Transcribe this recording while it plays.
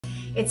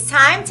It's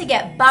time to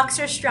get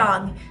boxer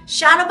strong.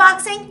 Shadow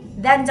boxing,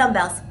 then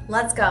dumbbells.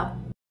 Let's go.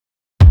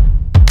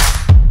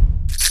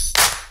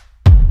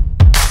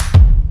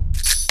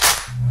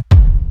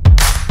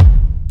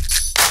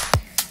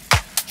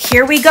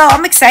 Here we go.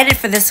 I'm excited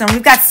for this one.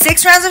 We've got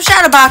 6 rounds of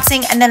shadow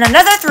boxing and then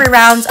another 3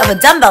 rounds of a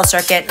dumbbell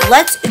circuit.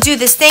 Let's do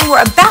this thing.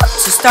 We're about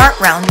to start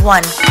round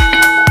 1.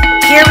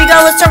 Here we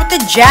go. Let's start with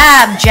the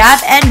jab.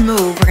 Jab and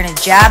move. We're going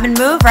to jab and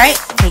move, right?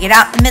 Take it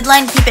out the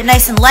midline. Keep it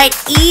nice and light.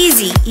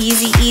 Easy,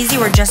 easy, easy.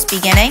 We're just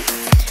beginning.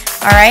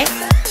 All right.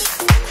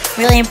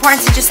 Really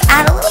important to just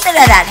add a little bit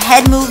of that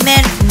head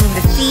movement. Move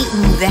the feet,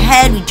 move the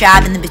head. We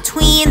jab in the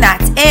between.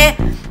 That's it.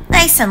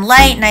 Nice and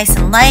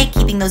light,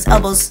 keeping those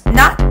elbows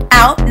not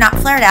out, not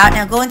flared out.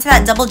 Now go into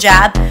that double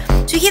jab.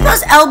 So we keep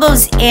those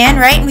elbows in,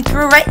 right? And we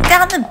throw right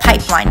down the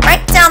pipeline,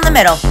 right down the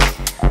middle.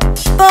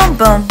 Boom,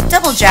 boom,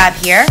 double jab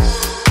here.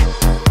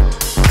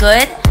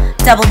 Good.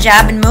 Double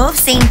jab and move,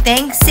 same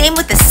thing. Same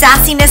with the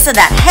sassiness of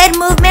that head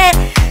movement.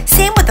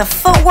 Same with the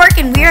footwork,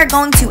 and we are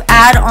going to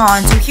add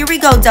on. So here we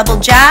go, double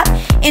jab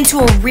into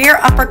a rear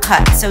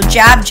uppercut. So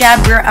jab,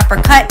 jab, rear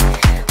uppercut.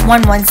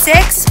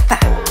 116,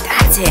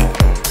 that's it.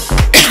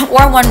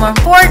 Or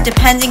 114,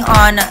 depending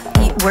on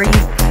where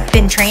you've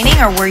been training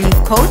or where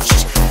you've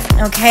coached.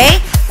 Okay,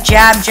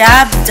 jab,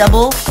 jab,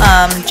 double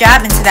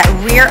jab into that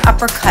rear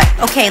uppercut.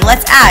 Okay,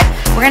 let's add.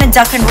 We're gonna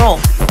duck and roll.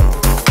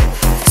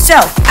 So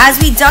as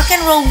we duck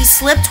and roll, we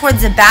slip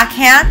towards the back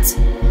hand.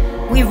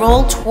 We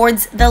roll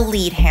towards the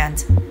lead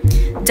hand.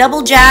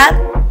 Double jab,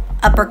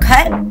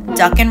 uppercut,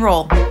 duck and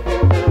roll.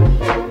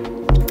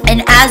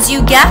 And as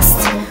you guessed,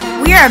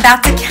 we are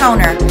about to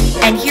counter.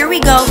 And here we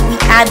go. We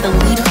add the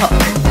lead hook.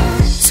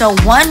 So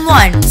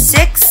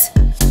 116,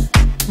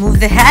 move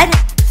the head,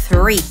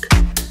 3.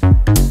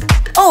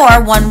 Or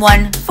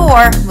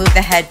 114, move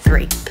the head,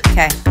 3.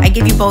 Okay, I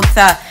give you both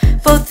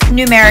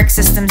numeric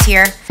systems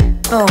here.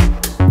 Boom.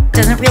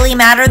 Doesn't really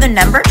matter the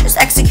number, just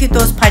execute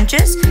those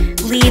punches.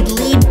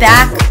 Lead,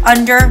 back,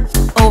 under,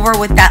 over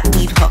with that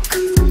lead hook.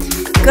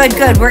 Good,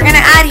 good. We're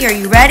gonna add here.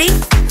 You ready?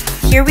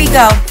 Here we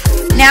go.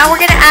 Now we're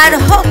gonna add a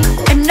hook,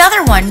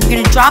 another one.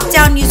 You're gonna drop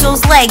down, use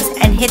those legs,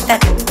 and hit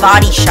that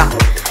body shot.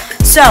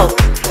 So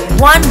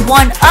 1,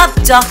 1 up,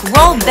 duck,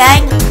 roll,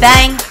 bang,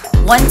 bang.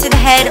 1 to the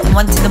head,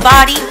 1 to the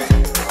body.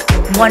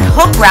 1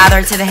 hook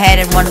rather to the head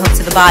and 1 hook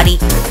to the body.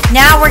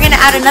 Now we're gonna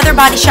add another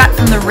body shot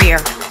from the rear.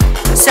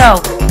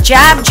 So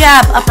jab,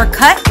 jab,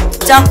 uppercut,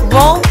 duck,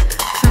 roll,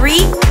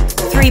 3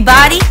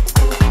 body,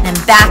 and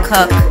back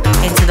hook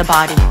into the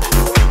body.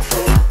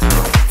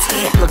 That's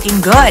it,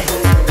 looking good,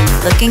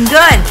 looking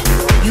good.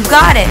 You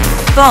got it.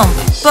 Boom,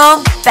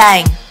 boom,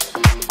 bang.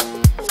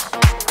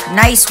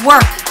 Nice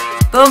work.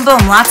 Boom,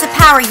 boom, lots of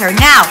power here.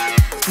 Now,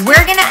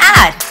 we're gonna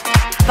add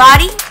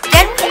body,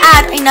 then we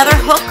add another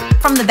hook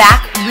from the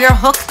back, rear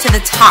hook to the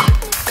top.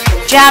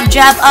 Jab,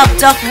 jab, up,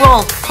 duck,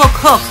 roll, hook,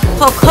 hook,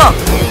 hook, hook.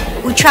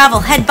 We travel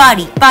head,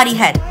 body, body,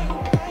 head.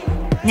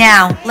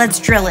 Now, let's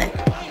drill it.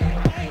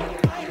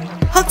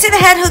 Hook to the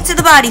head, hook to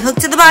the body, hook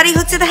to the body,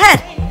 hook to the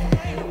head.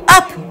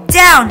 Up,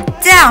 down,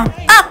 down,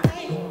 up.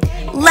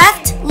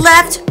 Left,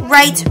 left,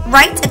 right,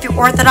 right if you're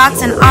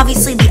orthodox, and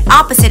obviously the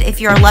opposite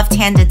if you're a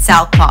left-handed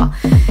southpaw.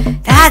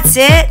 That's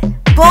it.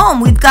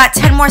 Boom. We've got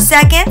 10 more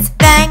seconds.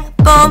 Bang,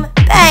 boom,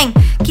 bang.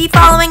 Keep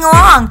following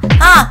along.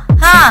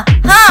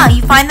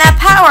 You find that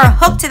power.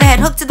 Hook to the head,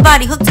 hook to the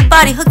body, hook to the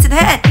body, hook to the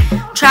head.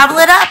 Travel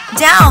it up,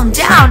 down,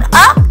 down,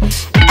 up.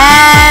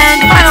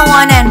 And final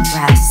one and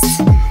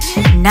rest.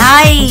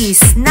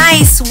 Nice,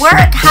 nice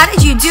work. How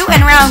did you do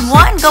in round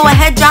 1? Go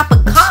ahead, drop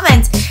a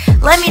comment.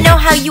 Let me know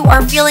how you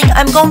are feeling.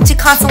 I'm going to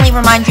constantly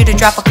remind you to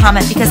drop a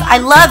comment because I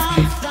love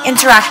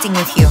interacting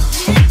with you.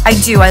 I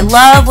do. I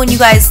love when you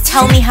guys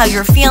tell me how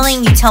you're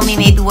feeling. You tell me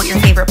maybe what your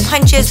favorite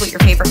punch is, what your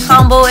favorite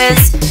combo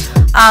is.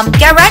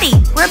 Get ready.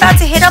 We're about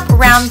to hit up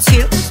round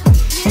 2.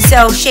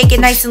 So shake it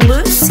nice and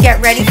loose. Get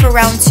ready for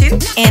round 2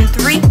 in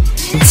 3,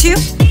 2.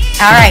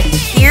 All right,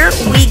 here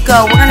we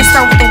go. We're going to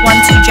start with the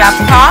 1-2 jab,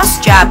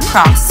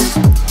 cross.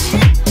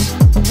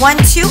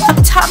 1-2 up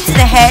top to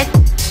the head.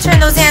 Turn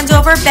those hands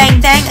over, bang,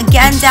 bang.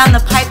 Again, down the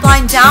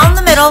pipeline, down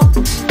the middle.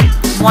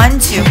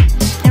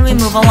 1-2. And we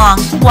move along.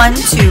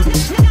 1-2.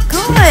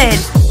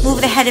 Good. Move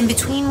the head in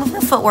between, move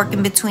the footwork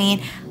in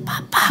between.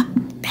 Pop, pop,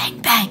 bang,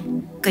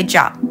 bang. Good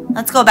job.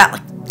 Let's go about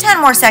like 10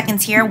 more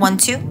seconds here.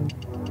 1-2.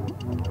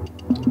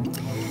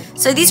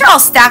 So these are all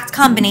stacked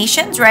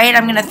combinations, right?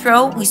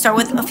 We start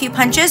with a few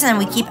punches and then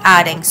we keep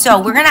adding. So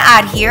we're gonna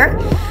add here.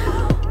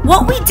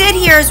 What we did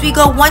here is we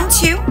go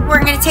 1-2. We're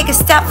gonna take a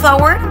step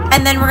forward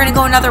and then we're gonna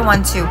go another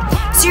 1-2.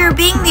 So you're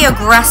being the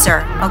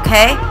aggressor,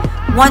 okay?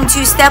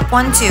 1-2 step,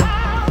 1-2.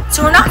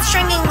 So we're not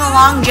stringing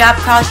along jab,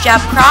 cross, jab,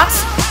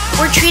 cross.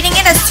 We're treating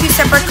it as 2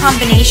 separate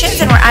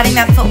combinations and we're adding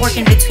that footwork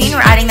in between.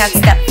 We're adding that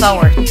step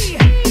forward,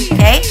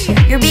 okay?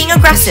 You're being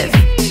aggressive.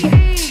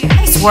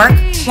 Nice work.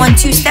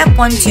 1-2 step,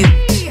 1-2.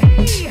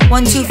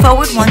 1-2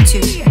 forward,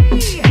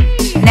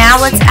 1-2. Now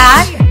let's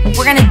add.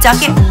 We're gonna duck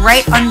it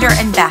right under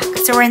and back.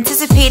 So we're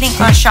anticipating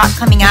a shot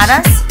coming at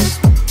us,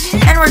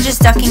 and we're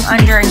just ducking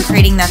under and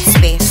creating that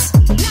space.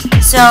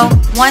 So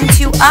 1,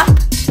 2, up,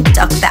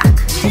 duck back.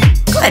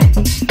 Good.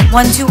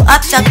 1, 2,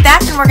 up, duck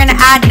back, and we're gonna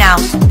add now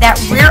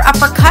that rear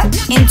uppercut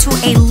into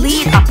a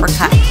lead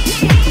uppercut.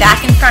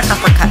 Back and front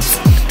uppercuts.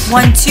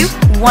 1, 2,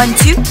 1,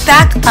 2,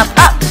 back,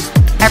 up.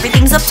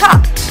 Everything's up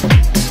top.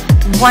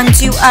 1,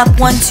 2, up,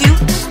 1,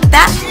 2,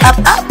 back,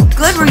 up.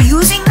 Good, we're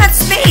using that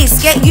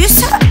space. Get used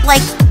to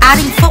like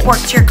adding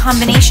footwork to your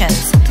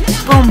combinations.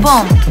 Boom,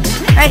 boom.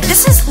 Right,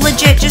 this is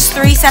legit just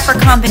 3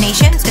 separate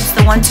combinations. It's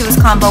the 1, 2 is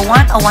combo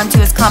 1, a 1,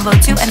 2 is combo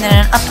 2, and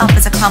then an up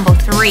is a combo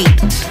 3.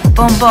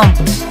 Boom, boom,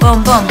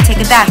 boom, boom. Take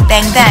it back,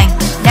 bang, bang.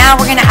 Now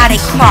we're gonna add a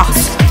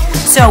cross.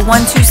 So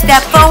 1, 2,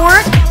 step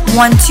forward,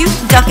 1, 2,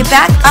 duck it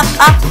back,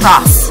 up,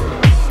 cross.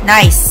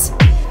 Nice.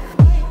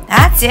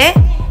 That's it.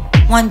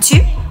 1,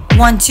 2,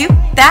 1, 2,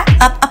 back,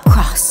 up,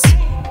 cross.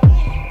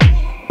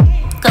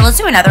 Good, let's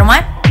do another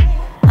one.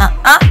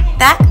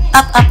 Back,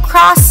 up,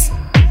 cross.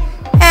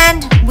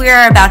 And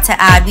we're about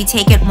to add, we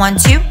take it 1,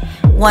 2,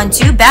 1,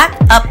 2, back,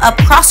 up,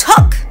 cross,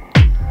 hook.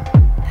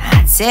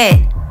 That's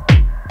it.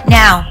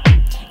 Now,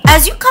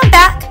 as you come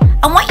back,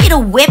 I want you to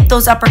whip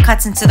those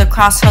uppercuts into the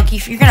cross hook.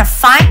 You're gonna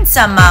find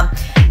some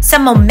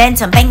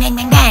momentum, bang, bang,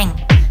 bang,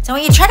 bang. So I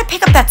want you to try to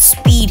pick up that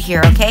speed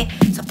here, okay?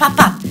 So pop,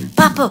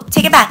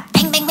 take it back,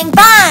 bang, bang, bang,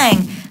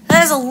 bang.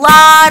 That is a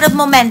lot of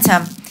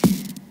momentum.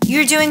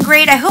 You're doing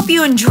great. I hope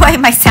you enjoy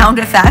my sound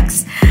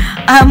effects.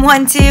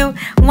 1, 2,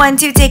 1,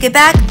 2, take it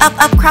back,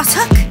 up, cross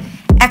hook.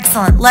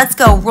 Excellent. Let's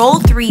go. Roll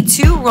 3,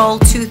 2, roll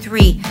 2,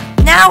 3.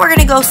 Now we're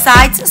gonna go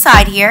side to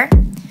side here.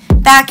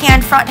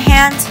 Backhand, front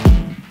hand,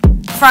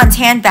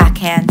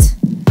 backhand.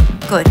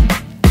 Good.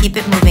 Keep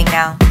it moving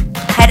now.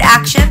 Head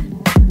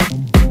action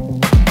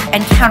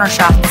and counter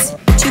shots.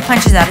 2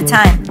 punches at a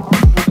time.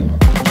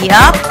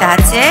 Yup,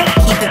 that's it.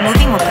 Keep it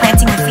moving. We're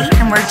planting the feet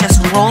and we're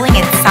just rolling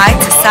it side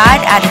to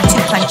side, adding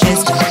 2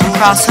 punches.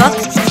 Cross hook,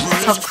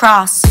 hook,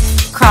 cross,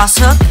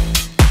 hook,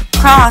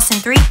 cross, and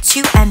 3,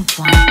 2, and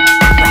 1.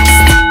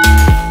 Rest.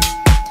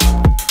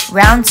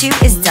 Round 2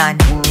 is done.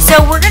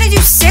 So we're gonna do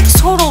 6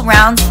 total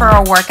rounds for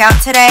our workout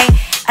today.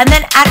 And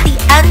then at the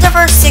end of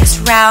our 6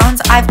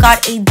 rounds, I've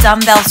got a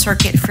dumbbell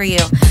circuit for you.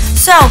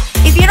 So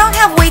if you don't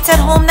have weights at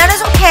home, that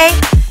is okay.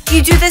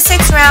 You do the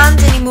 6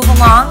 rounds and you move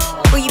along.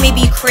 Or you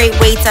maybe create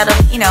weights out of,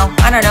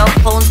 I don't know,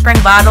 Poland Spring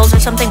bottles or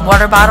something,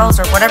 water bottles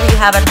or whatever you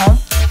have at home.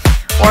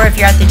 Or if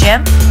you're at the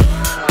gym.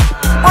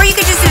 Or you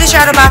could just do the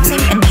shadow boxing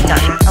and be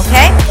done,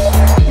 okay?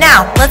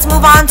 Now, let's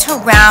move on to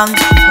round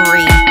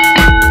 3.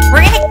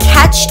 We're gonna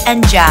catch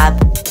and jab.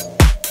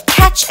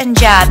 Catch and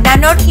jab. Now,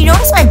 you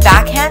notice my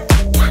backhand?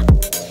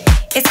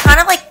 It's kind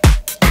of like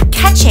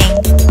catching.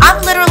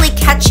 I'm literally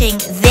catching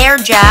their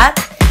jab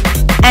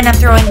and I'm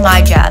throwing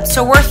my jab.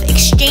 So we're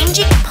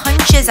exchanging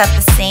punches at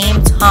the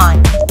same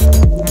time,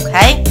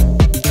 okay?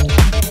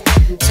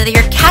 So that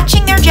you're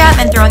catching their jab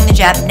and throwing the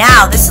jab.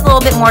 Now, this is a little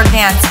bit more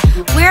advanced.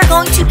 We're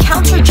going to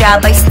counter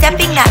jab by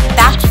stepping that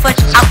back foot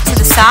out to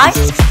the side,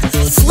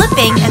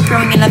 slipping and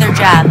throwing another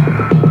jab.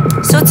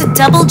 So it's a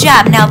double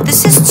jab. Now, if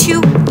this is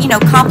too,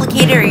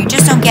 complicated or you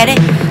just don't get it,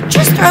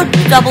 just throw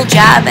double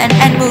jab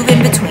and move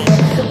in between.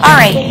 All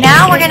right,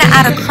 now we're gonna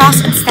add a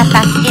cross and step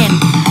back in.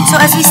 So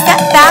as we step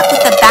back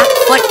with the back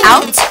foot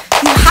out,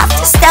 you have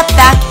to step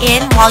back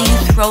in while you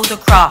throw the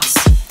cross.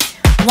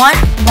 1,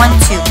 1,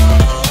 2,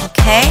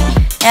 okay?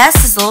 Yes,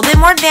 this is a little bit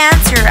more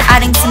advanced. You're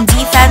adding some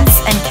defense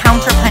and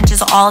counter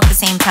punches all at the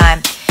same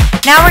time.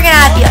 Now we're gonna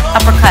add the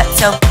uppercut.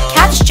 So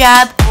catch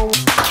jab,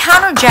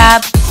 counter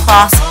jab,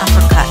 cross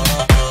uppercut.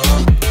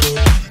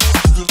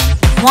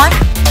 1,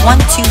 1,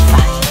 2,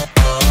 5.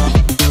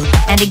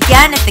 And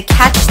again, if the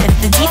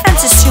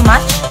defense is too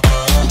much,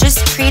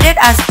 just treat it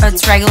as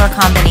its regular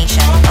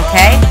combination,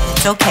 okay?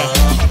 It's okay.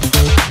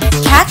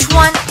 Catch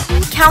 1,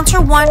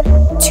 counter 1,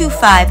 2,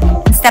 5,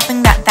 and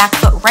stepping that back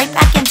foot right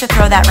back in to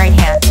throw that right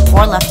hand,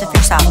 or left if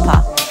you're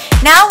southpaw.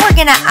 Now we're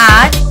gonna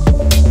add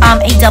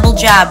a double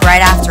jab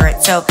right after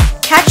it. So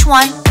catch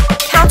 1,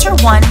 counter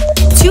 1,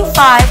 2,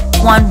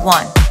 5, 1,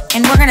 1.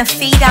 And we're gonna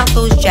fade out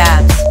those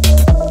jabs.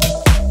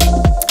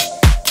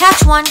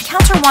 Catch 1,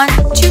 counter 1,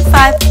 2,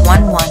 5,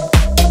 1, 1.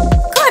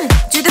 Good.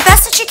 Do the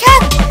best that you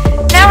can.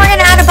 Now we're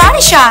gonna add a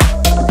body shot.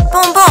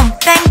 Boom, boom,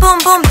 bang, boom,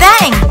 boom,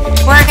 bang.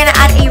 We're gonna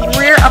add a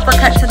rear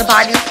uppercut to the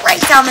body,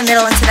 right down the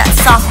middle into that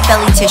soft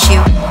belly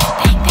tissue.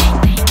 Bang, bang,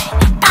 bang,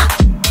 bang,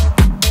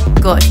 bang.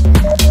 Good.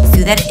 Let's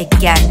do that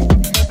again.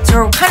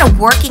 So we're kind of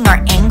working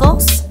our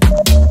angles.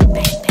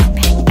 Bang, bang,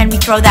 bang. And we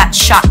throw that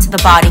shot to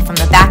the body from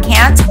the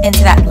backhand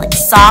into that like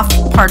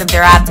soft part of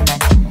their abdomen.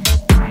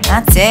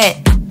 That's it.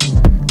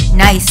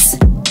 Nice.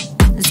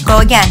 Let's go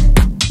again.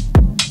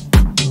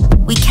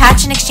 We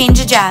catch and exchange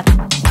a jab.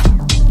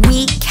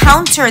 We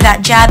counter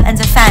that jab and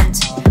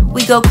defend.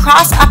 We go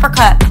cross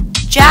uppercut,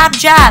 jab,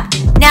 jab.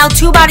 Now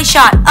 2 body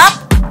shot,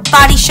 up,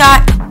 body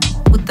shot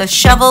with the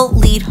shovel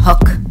lead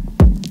hook.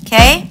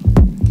 Okay?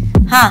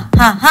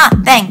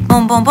 Bang,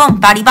 boom, boom, boom,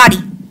 body,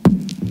 body.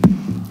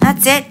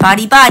 That's it,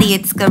 body, body.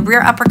 It's the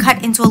rear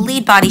uppercut into a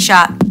lead body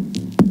shot.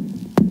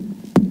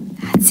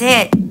 That's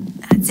it.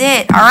 That's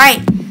it. All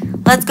right.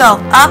 Let's go.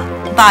 Up,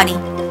 body.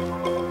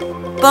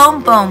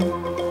 Boom, boom.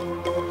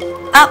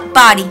 up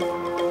body.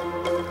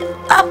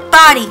 Up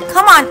body.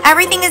 Come on,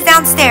 everything is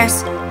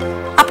downstairs.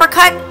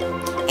 Uppercut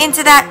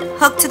into that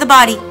hook to the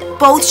body.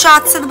 Both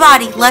shots to the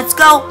body. Let's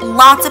go.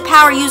 Lots of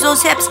power. Use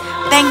those hips.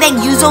 Bang,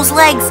 bang. Use those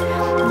legs.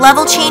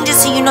 Level changes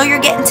so you know you're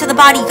getting to the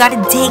body. You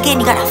gotta dig in.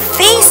 You gotta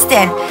feast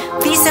in.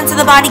 Feast into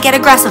the body. Get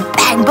aggressive.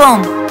 Bang,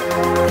 boom.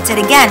 That's it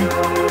again.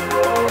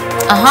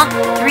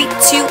 3,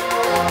 2,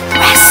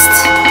 rest.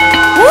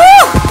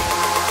 Woo!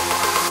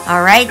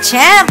 All right,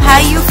 champ. How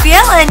you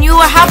feeling? You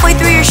are halfway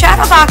through your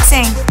shadow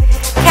boxing.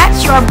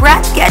 Catch your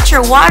breath. Get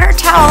your water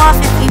towel off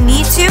if you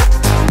need to.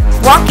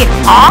 Walk it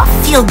off.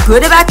 Feel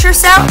good about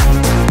yourself.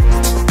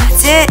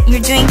 That's it. You're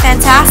doing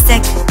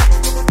fantastic.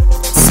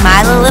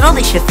 Smile a little.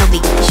 They should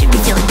be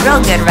feeling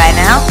real good right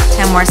now.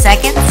 10 more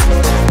seconds.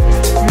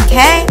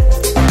 Okay.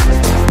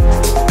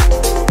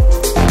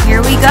 Here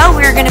we go.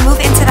 We're going to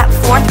move into that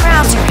 4th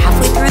round. So you're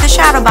halfway through the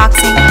shadow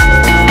boxing.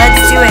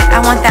 Let's do it.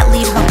 I want that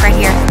lead hook right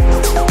here.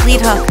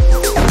 Lead hook.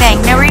 Bang.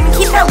 Now we're going to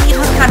keep that lead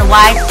hook kind of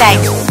wide. Bang.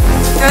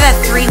 Throw that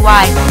 3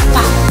 wide.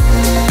 Pop.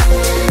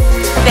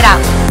 Flip it out.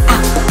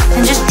 Out.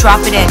 And just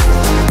drop it in.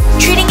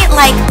 Treating it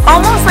like,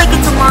 almost like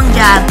it's a long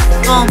jab.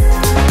 Boom.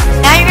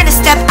 Now you're going to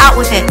step out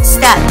with it.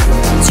 Step.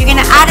 So you're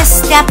going to add a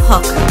step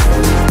hook.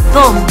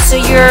 Boom. So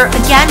you're,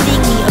 again, being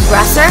the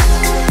aggressor.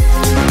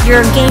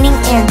 You're gaining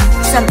in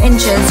some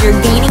inches. You're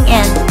gaining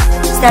in.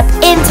 Step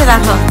into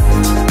that hook.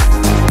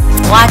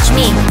 Watch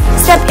me.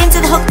 Step into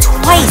the hook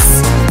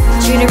twice.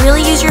 So you're going to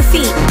really use your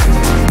feet.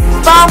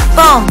 Boom,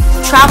 boom.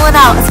 Travel it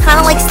out. It's kind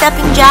of like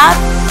stepping jab.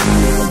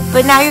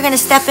 But now you're going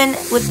to step in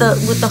with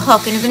the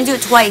hook. And you're going to do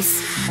it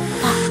twice.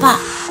 Bah, bah.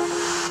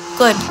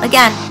 Good.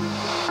 Again.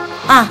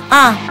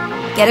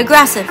 Get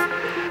aggressive.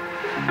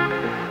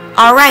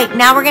 Alright,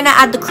 now we're going to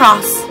add the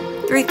cross.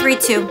 3, 3,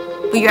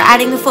 2. But you're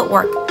adding the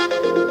footwork.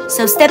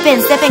 So step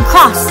in,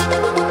 cross.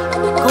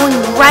 Going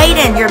right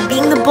in. You're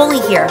being the bully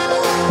here.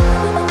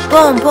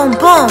 Boom, boom,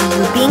 boom.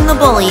 You're being the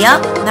bully.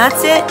 Yep,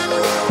 that's it.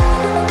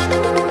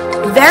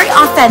 Very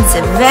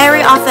offensive.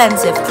 Very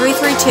offensive. 3,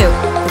 3, 2.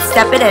 Let's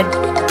step it in.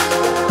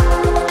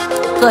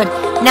 Good.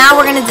 Now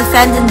we're going to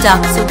defend and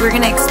duck. So we're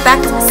going to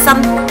expect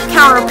some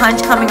counter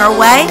punch coming our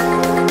way.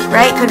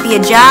 Right? Could be a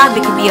jab,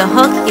 it could be a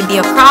hook, it could be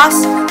a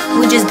cross.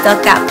 We just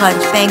duck that punch.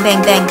 Bang, bang,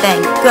 bang,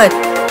 bang. Good.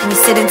 And we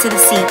sit into the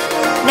seat.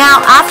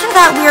 Now, after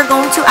that, we are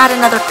going to add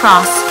another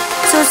cross.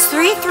 So it's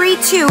 3, 3,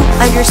 2.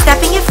 As you're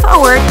stepping it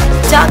forward,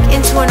 duck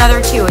into another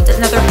 2. It's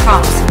another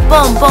cross.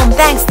 Boom, boom,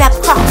 bang, step,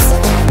 cross.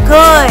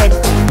 Good.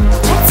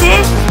 That's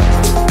it.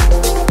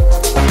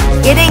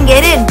 Get in,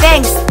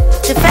 bang,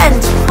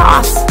 defend,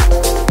 cross.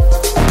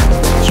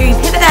 So you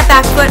pivot that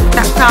back foot,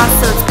 that cross,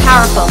 so it's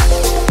powerful.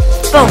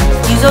 Boom.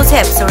 Use those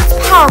hips so it's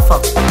powerful.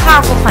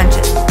 Powerful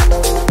punches.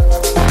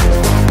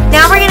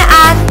 Now we're going to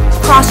add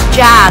cross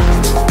jab.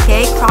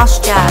 Okay?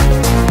 Cross jab.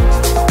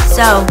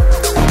 So,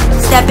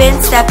 step in,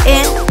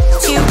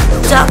 2,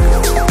 duck,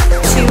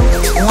 2,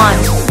 1.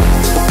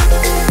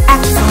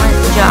 Excellent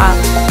job.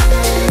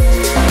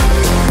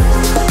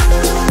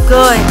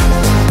 Good.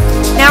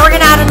 Now we're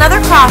going to add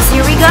another cross.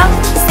 Here we go.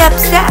 Step,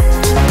 step.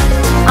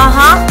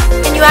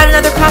 And you add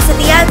another cross at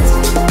the end.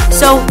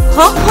 So,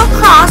 hook, hook,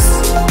 cross.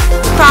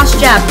 Cross,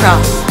 jab,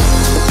 cross.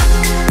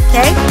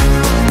 Okay?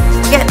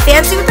 Get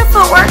fancy with the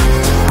footwork.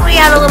 And we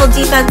add a little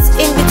defense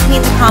in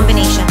between the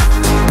combination.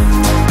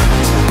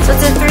 So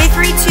it's a 3,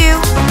 3,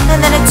 2, and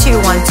then a 2,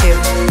 1, 2.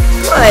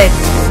 Good.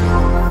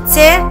 That's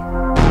it.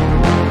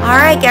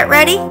 Alright, get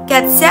ready.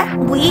 Get set.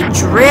 We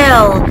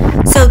drill.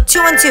 So 2,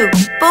 1, 2.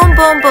 Boom,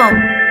 boom,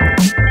 boom.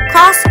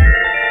 Cross,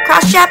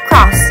 cross, jab,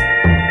 cross.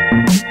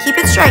 Keep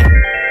it straight.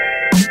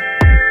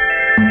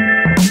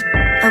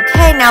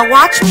 Okay, now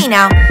watch me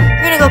now.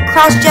 You're going to go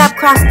cross, jab,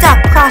 cross,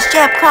 duck, cross,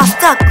 jab, cross,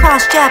 duck,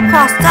 cross, jab,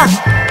 cross, duck.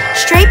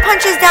 Straight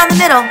punches down the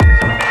middle.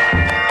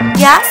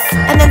 Yes,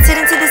 and then sit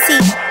into the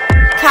seat.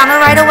 Counter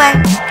right away.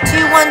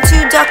 2, 1,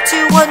 2, duck,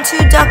 2, 1,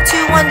 2, duck,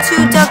 2, 1,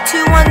 2, duck,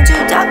 2, 1, 2,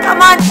 duck. Come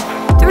on.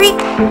 3,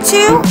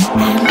 2,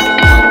 and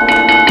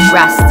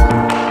rest.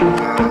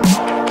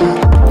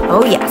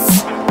 Oh,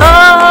 yes.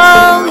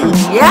 Oh,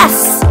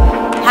 yes.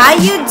 How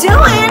you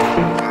doing?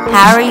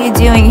 How are you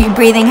doing? Are you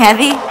breathing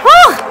heavy?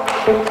 Woo!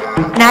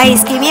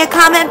 Nice. Give me a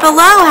comment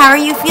below. How are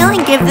you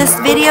feeling? Give this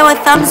video a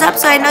thumbs up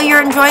so I know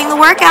you're enjoying the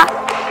workout.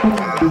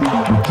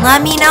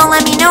 Let me know,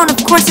 let me know. And of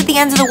course, at the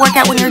end of the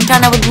workout, when you're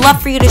done, I would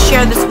love for you to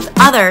share this with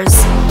others.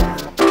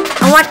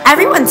 I want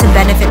everyone to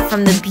benefit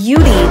from the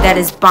beauty that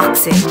is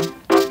boxing.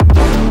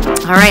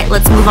 All right,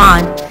 let's move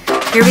on.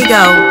 Here we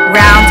go.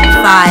 Round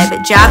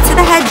 5. Jab to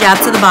the head, jab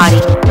to the body.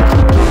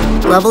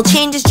 Level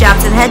changes, jab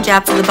to the head,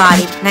 jab to the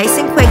body. Nice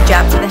and quick,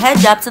 jab to the head,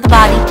 jab to the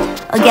body.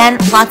 Again,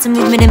 lots of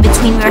movement in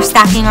between. We are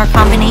stacking our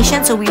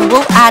combination, so we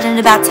will add in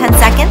about 10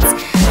 seconds.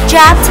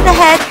 Jab to the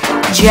head,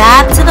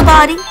 jab to the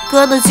body.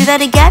 Good, let's do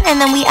that again. And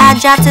then we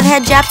add jab to the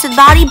head, jab to the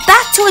body,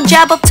 back to a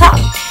jab up top.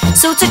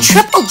 So it's a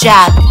triple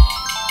jab.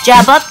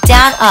 Jab up,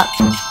 down, up.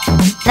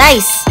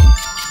 Nice.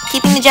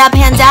 Keeping the jab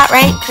hands out,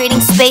 right?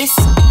 Creating space.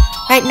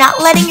 Right, not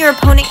letting your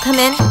opponent come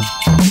in.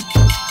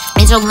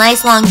 These are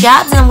nice long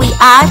jabs, and then we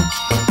add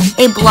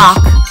a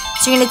block.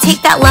 So you're gonna take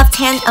that left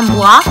hand and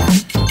block,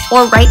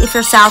 or right if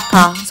you're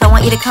southpaw. So I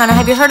want you to kind of,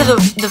 have you heard of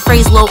the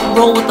phrase roll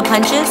with the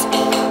punches?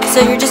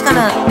 So you're just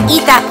gonna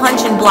eat that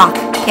punch and block,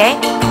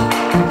 okay?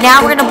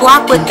 Now we're gonna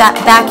block with that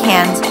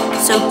backhand.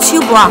 So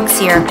 2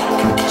 blocks here.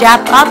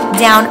 Jab up,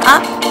 down,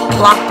 up,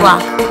 block,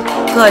 block.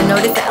 Good,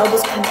 notice the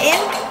elbows come in,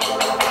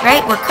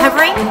 right? We're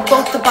covering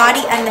both the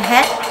body and the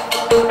head.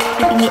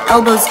 Keeping the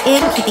elbows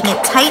in, keeping it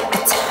tight, a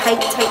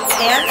tight, tight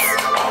stance.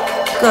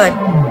 Good.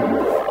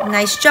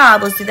 Nice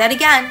job. Let's do that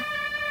again.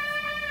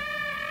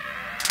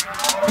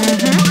 You're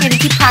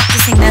gonna keep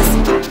practicing this.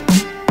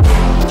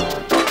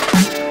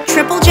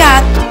 Triple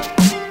jab,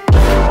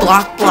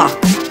 block, block.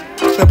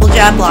 Triple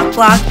jab, block,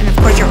 block. And of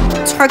course your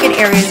target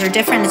areas are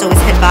different. It's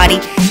always head, body.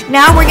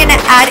 Now we're gonna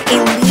add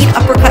a lead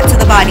uppercut to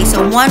the body.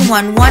 So 1,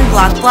 1, 1,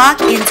 block,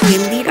 block into a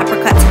lead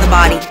uppercut to the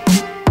body.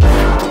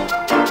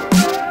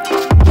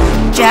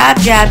 Jab,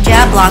 jab,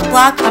 jab, block,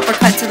 block,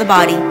 uppercut to the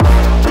body.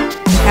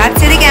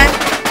 That's it again.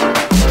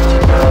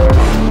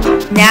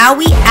 Now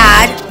we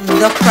add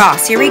the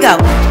cross. Here we go.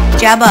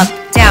 Jab up,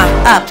 down,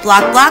 up,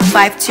 block, block,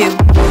 5-2.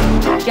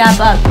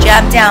 Jab up,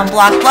 jab down,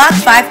 block, block,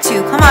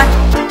 5-2. Come on.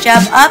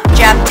 Jab up,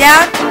 jab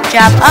down,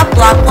 jab up,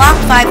 block, block,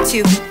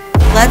 5-2.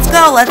 Let's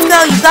go, let's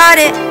go. You got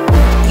it.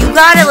 You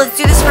got it. Let's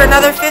do this for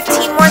another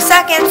 15 more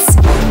seconds.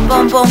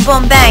 Boom, boom,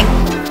 boom, bang.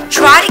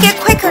 Try to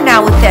get quicker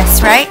now with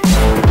this, right?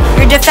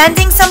 You're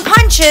defending some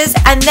punches,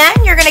 and then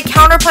you're going to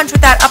counter punch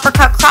with that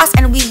uppercut cross,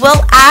 and we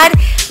will add,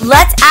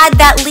 let's add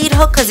that lead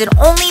hook because it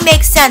only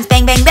makes sense.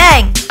 Bang, bang,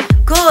 bang.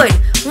 Good.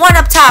 1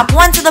 up top,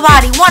 1 to the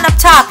body, 1 up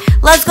top.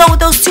 Let's go with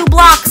those 2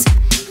 blocks.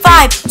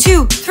 5,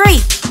 2,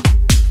 3.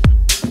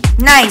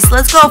 Nice.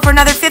 Let's go for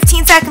another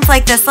 15 seconds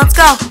like this. Let's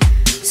go.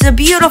 This is a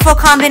beautiful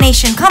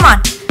combination. Come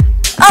on.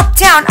 Up,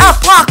 down,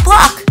 up, block,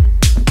 block.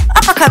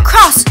 Uppercut,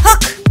 cross,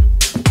 hook.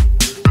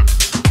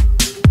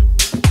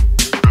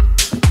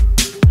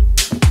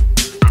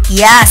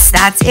 Yes,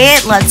 that's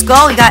it. Let's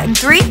go. We got in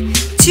 3,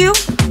 2,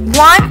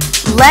 1.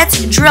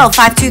 Let's drill.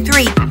 5, 2,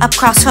 3. Up,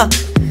 cross, hook.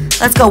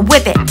 Let's go.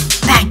 Whip it.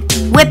 Bang.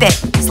 Whip it.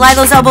 Slide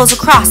those elbows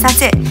across.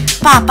 That's it.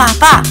 Ba, ba,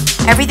 ba.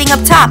 Everything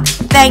up top.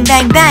 Bang,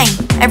 bang, bang.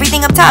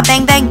 Everything up top.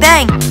 Bang, bang,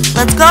 bang.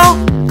 Let's go.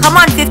 Come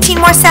on. 15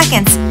 more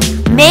seconds.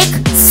 Make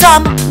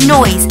some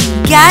noise.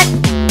 Get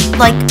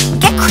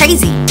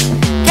crazy.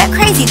 Get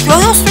crazy. Throw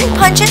those 3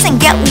 punches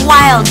and get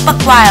wild. Buck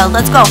wild.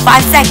 Let's go.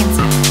 5 seconds.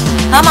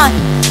 Come on.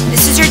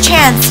 This is your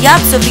chance.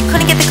 Yup. So if you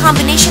couldn't get the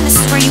combination, this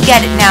is where you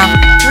get it now.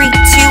 3,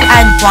 2,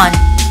 and 1.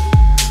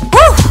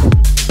 Woo!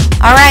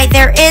 All right.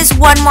 There is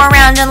one more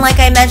round. And like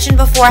I mentioned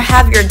before,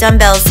 have your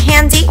dumbbells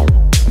handy.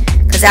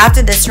 Because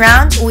after this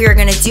round, we are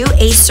going to do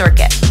a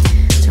circuit.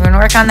 So we're going to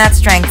work on that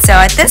strength. So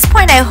at this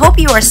point, I hope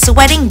you are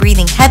sweating,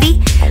 breathing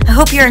heavy. I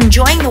hope you're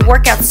enjoying the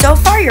workout so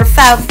far. You're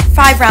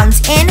 5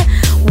 rounds in.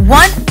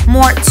 1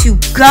 more to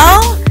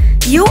go.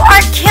 You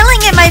are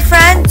killing it, my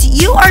friend.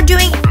 You are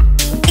doing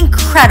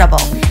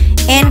incredible.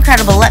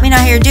 Incredible. Let me know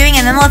how you're doing.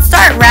 And then let's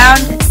start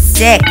round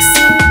 6.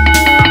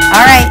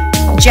 All right.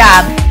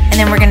 Jab. And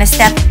then we're going to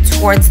step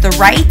towards the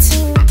right.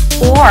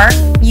 Or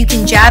you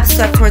can jab,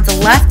 step towards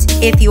the left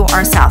if you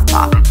are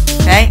southpaw.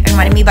 Okay? And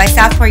what I mean by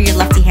southpaw, you're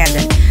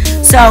lefty-handed.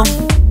 So,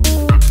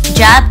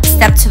 jab,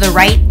 step to the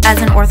right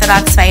as an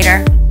orthodox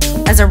fighter,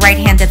 as a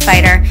right-handed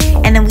fighter.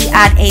 And then we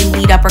add a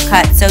lead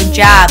uppercut. So,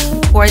 jab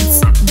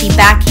towards the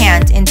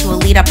backhand into a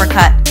lead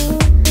uppercut.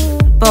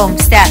 Boom,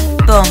 step,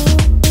 boom.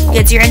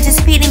 Good. So you're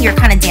anticipating, you're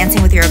kind of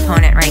dancing with your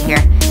opponent right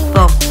here.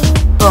 Boom,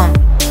 boom.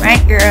 Right?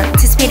 You're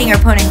anticipating your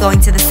opponent going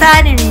to the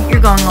side and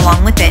you're going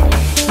along with it.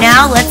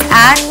 Now let's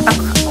add a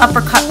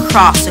uppercut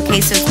cross.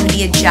 Okay, so it's going to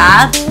be a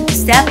jab,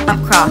 step,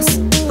 up, cross.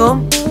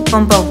 Boom,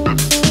 boom, boom.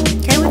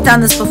 Okay, we've done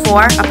this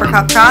before.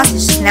 Uppercut cross.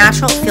 It's just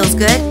natural. It feels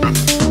good.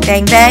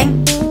 Bang,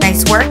 bang.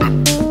 Nice work.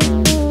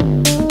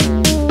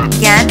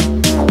 Again,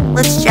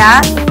 let's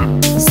jab,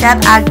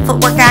 step, add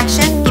footwork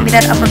action. Give me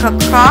that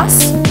uppercut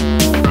cross.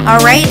 All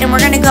right, and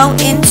we're going to go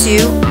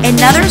into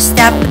another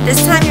step, but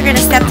this time you're going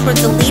to step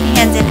towards the lead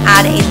hand and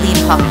add a lead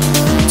hook.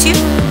 2,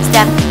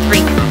 step, 3.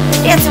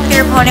 Dancing with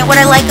your opponent. What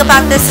I like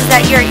about this is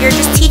that you're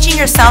just teaching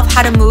yourself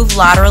how to move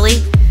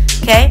laterally.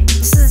 Okay,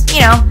 this is,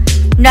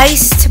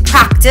 nice to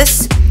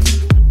practice.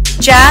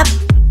 Jab,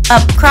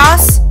 up,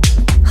 cross,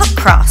 hook,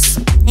 cross.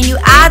 And you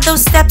add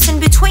those steps in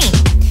between.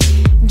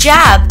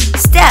 Jab,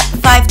 step,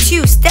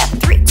 5-2, step,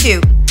 3-2.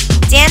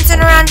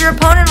 Dancing around your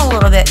opponent a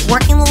little bit,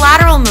 working the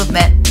lateral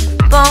movement.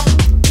 Boom,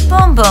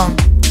 boom, boom.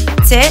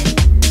 That's it.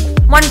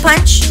 1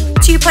 punch,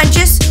 2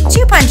 punches,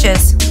 2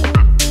 punches.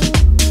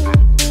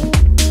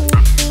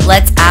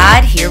 Let's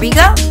add, here we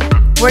go.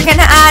 We're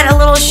going to add a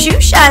little shoe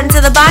shot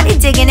into the body,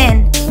 digging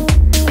in.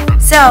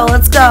 So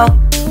let's go.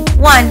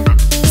 1,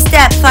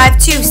 step,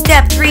 5-2,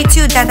 step,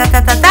 3-2, da da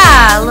da da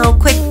da. A little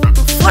quick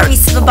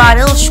flurries to the body,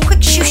 a little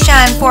quick shoe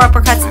shine, 4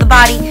 uppercuts to the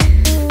body.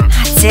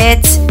 That's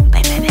it.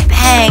 Bang, bang, bang,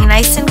 bang.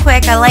 Nice and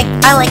quick. I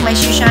like my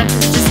shoe shine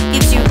because it just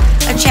gives you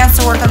a chance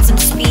to work on some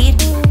speed.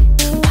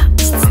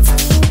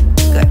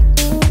 Good.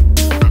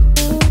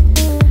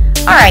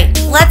 All right,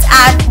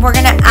 we're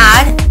gonna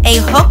add a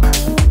hook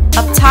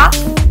up top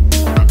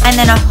and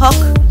then a hook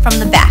from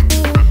the back.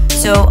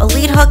 So a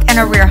lead hook and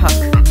a rear hook.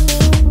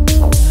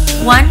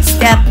 1,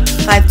 step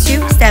 5,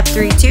 2, step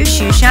 3, 2,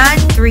 shoe shine,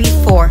 3,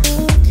 4,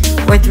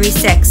 or 3,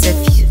 6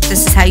 if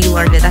this is how you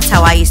learned it. That's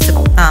how I used to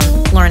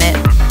learn it.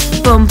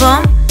 Boom,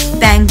 boom,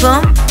 bang,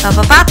 boom, bop,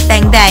 bop, bop,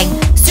 bang, bang.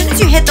 As soon as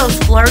you hit those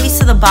flurries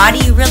to the body,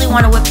 you really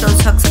want to whip those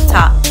hooks up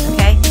top,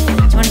 okay? So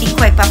you want to be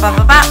quick, bop, bop,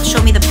 bop, bop.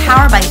 Show me the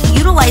power by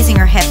utilizing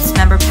your hips.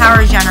 Remember,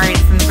 power is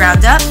generated from the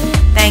ground up.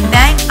 Bang,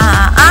 bang,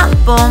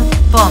 boom,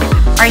 boom.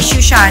 All right,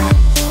 shoe shine.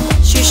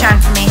 Shoe shine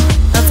for me.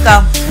 Let's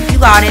go. You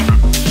got it.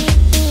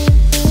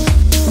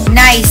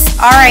 Nice.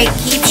 All right,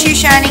 keep shoe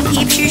shining,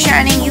 keep shoe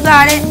shining. You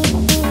got it.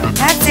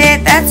 That's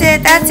it, that's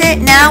it, that's it.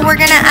 Now we're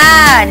gonna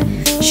add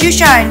shoe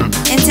shine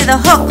into the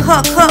hook,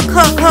 hook, hook,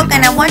 hook, hook.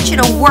 And I want you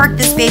to work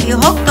this, baby.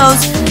 Hook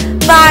those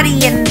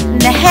body and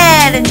the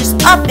head and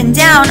just up and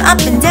down,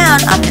 up and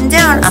down, up and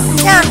down, up and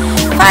down.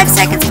 5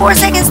 seconds, 4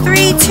 seconds,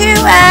 3, 2,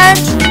 and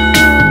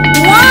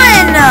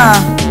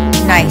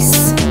 1.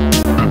 Nice.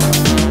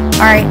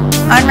 All right,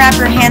 unwrap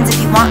your hands if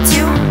you want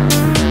to.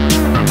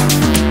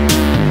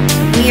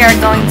 We are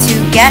going to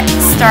get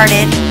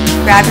started.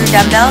 Grab your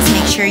dumbbells.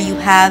 Make sure you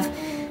have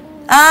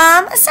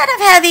a set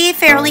of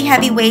fairly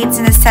heavy weights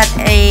and a set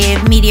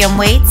of medium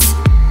weights.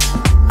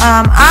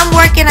 I'm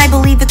working, I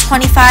believe, the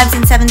 25s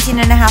and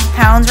 17.5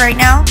 pounds right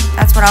now.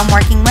 That's what I'm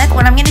working with.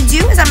 What I'm going to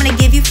do is I'm going to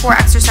give you 4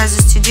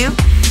 exercises to do.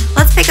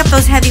 Let's pick up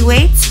those heavy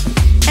weights,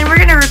 and we're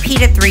going to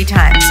repeat it 3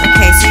 times.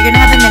 Okay, so you're going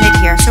to have a minute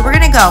here. So we're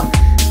going to go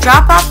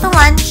drop off the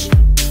lunge,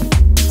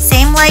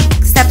 same leg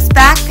steps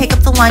back, pick up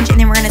the lunge, and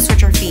then we're going to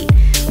switch our feet.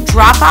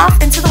 Drop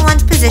off into the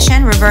lunge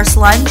position, reverse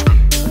lunge,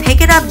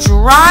 pick it up,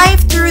 drive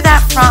through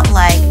that front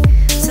leg.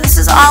 So this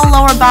is all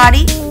lower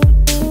body.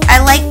 I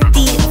like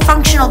the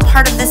functional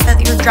part of this, that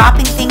you're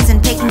dropping things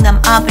and picking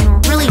them up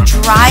and really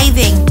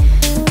driving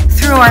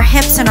through our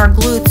hips and our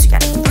glutes. You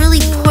gotta really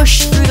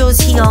push through those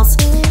heels.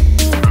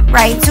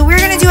 Right, so we're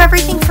gonna do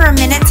everything for a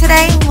minute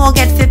today. We'll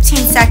get 15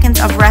 seconds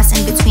of rest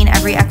in between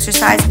every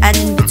exercise and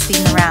in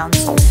between the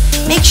rounds.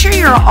 Make sure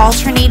you're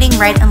alternating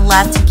right and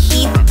left and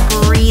keep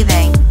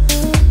breathing.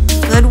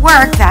 Good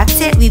work, that's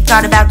it. We've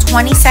got about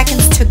 20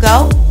 seconds to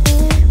go.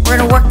 We're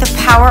gonna work the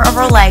power of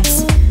our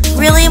legs.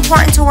 Really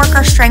important to work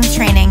our strength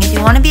training. If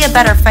you wanna be a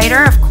better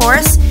fighter, of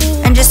course,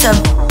 and just a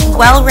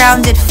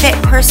well-rounded fit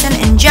person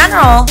in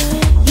general,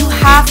 you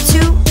have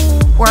to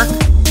work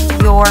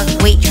your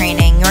weight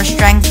training, your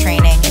strength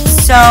training.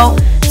 It's so,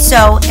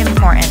 so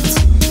important.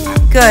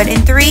 Good,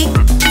 in 3, 2,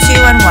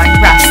 and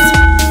 1, rest.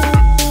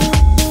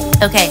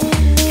 Okay,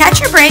 catch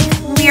your break.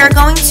 We are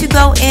going to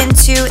go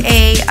into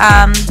a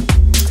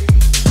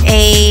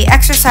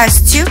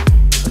exercise 2.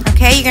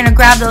 Okay, you're gonna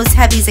grab those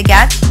heavies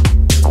again,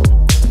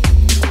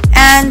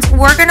 and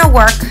we're gonna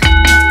work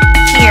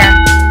here.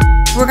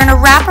 We're gonna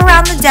wrap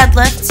around the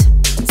deadlift,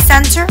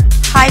 center,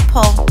 high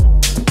pull.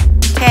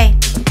 Okay,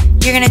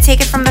 you're gonna take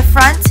it from the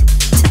front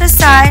to the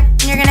side,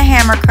 and you're gonna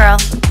hammer curl.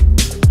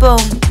 Boom.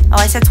 Oh,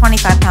 I said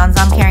 25 pounds.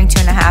 I'm carrying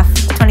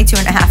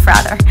 22.5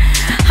 rather.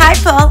 High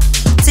pull.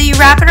 So you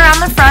wrap it around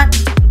the front,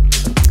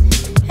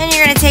 and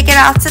you're gonna take it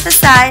off to the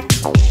side,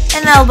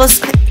 and the elbows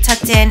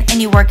tucked in,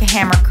 and you work a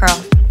hammer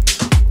curl.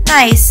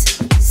 Nice.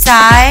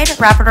 Side,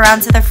 wrap it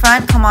around to the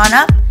front, come on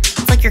up.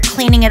 It's like you're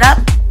cleaning it up.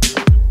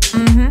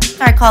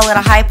 I call it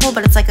a high pull,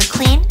 but it's like a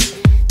clean.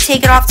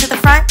 Take it off to the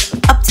front,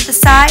 up to the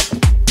side,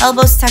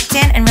 elbows tucked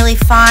in, and really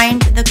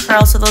find the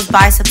curl so those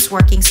biceps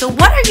working. So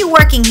what are you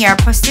working here?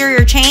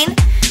 Posterior chain,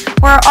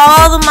 where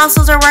all the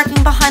muscles are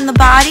working behind the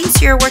body.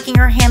 So you're working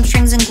your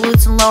hamstrings and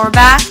glutes and lower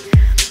back.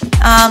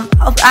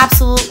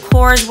 Absolute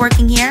core is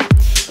working here.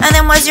 And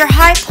then as your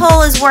high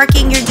pull is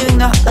working, you're doing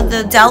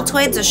the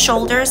deltoids, the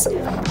shoulders,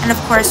 and of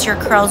course your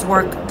curls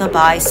work the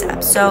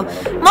biceps. So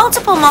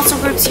multiple muscle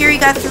groups here. You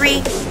got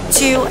 3,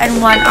 2, and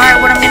 1. All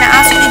right, what I'm going to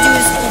ask you to do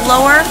is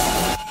lower,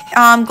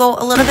 go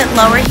a little bit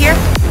lower here.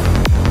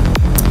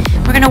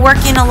 We're going to work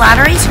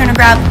unilaterally. So you're going to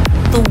grab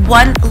the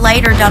 1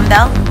 lighter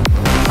dumbbell.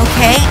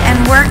 Okay, and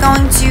we're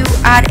going to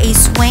add a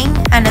swing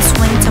and a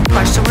swing to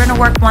push. So we're going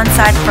to work one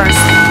side first.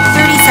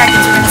 30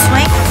 seconds. We're going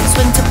to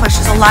swing to push.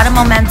 There's a lot of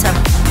momentum.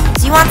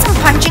 So you want some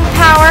punching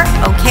power?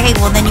 Okay,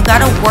 well then you got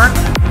to work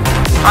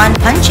on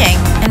punching.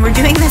 And we're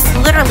doing this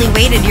literally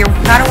weighted. You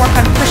got to work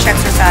on push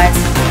exercise.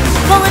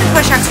 Pull and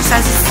push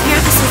exercises.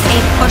 Here, this is a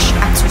push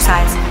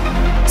exercise.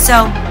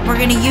 So we're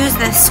going to use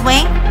the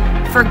swing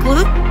for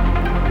glute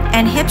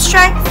and hip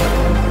strength.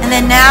 And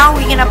then now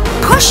we're going to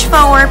push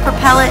forward,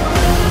 propel it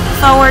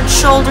forward,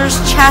 shoulders,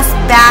 chest,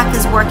 back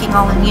is working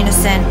all in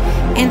unison.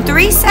 In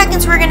 3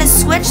 seconds, we're going to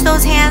switch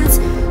those hands,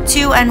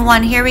 2 and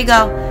 1. Here we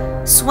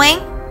go. Swing,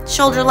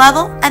 shoulder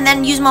level, and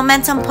then use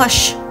momentum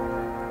push.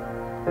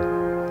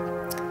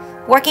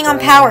 Working on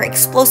power,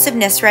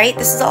 explosiveness, right?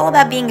 This is all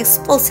about being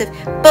explosive.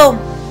 Boom.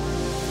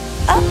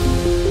 Up.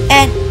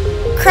 And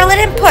curl it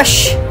and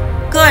push.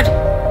 Good.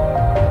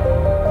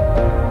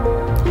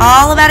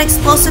 All about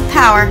explosive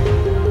power.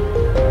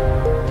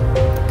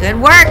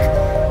 Good work.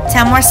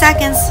 10 more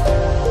seconds.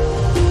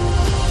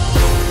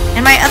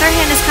 And my other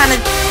hand is kind of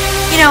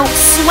you know,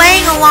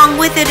 swaying along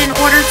with it in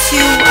order to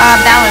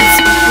balance.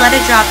 Let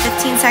it drop,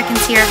 15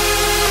 seconds here.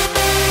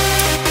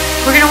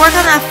 We're gonna work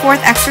on that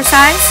fourth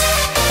exercise,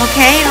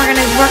 okay? We're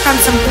gonna work on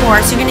some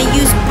core. So you're gonna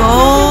use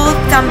both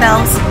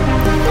dumbbells,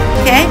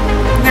 okay?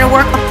 We're gonna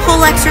work a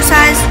pull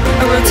exercise,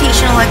 a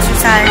rotational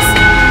exercise,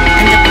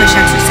 and a push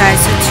exercise.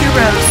 So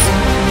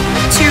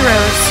 2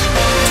 rows,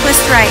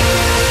 twist right,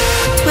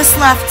 twist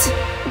left.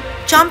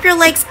 Jump your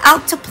legs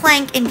out to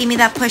plank and give me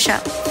that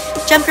push-up.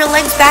 Jump your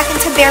legs back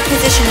into bear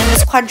position in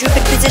this quadruped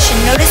position.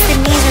 Notice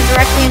the knees are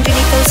directly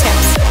underneath those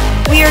hips.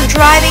 We are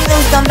driving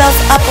those dumbbells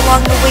up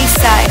along the waist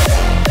side.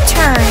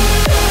 Turn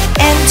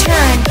and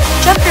turn.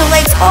 Jump your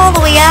legs all the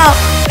way out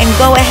and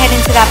go ahead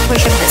into that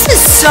push-up. This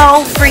is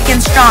so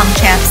freaking strong,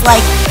 champs.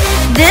 Like,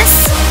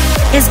 this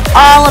is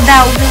all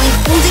about really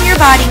holding your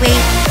body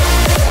weight,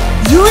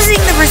 using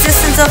the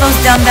resistance of those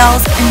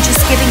dumbbells, and just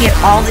giving it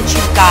all that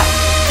you've got.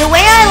 The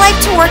way I like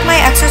to work my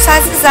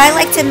exercises, I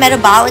like to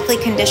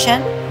metabolically condition,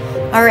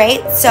 all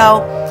right?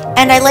 So,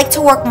 and I like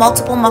to work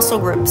multiple muscle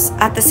groups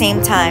at the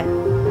same time.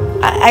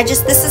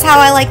 This is how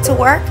I like to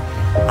work.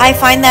 I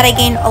find that I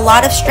gain a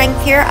lot of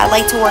strength here. I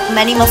like to work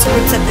many muscle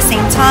groups at the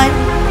same time.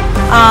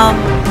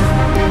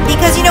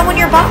 Because, you know, when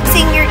you're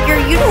boxing, you're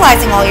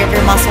utilizing all of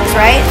your muscles,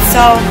 right?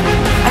 So,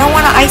 I don't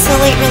want to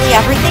isolate really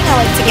everything.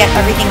 I like to get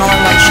everything all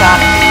in one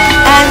shot.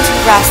 And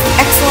rest.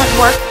 Excellent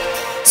work.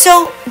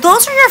 So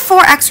those are your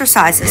 4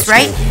 exercises,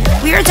 right?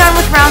 We are done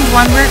with round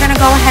 1. We're going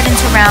to go ahead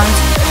into round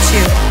 2.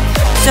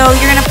 So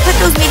you're going to put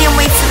those medium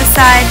weights to the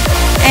side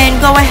and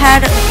go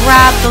ahead,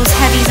 grab those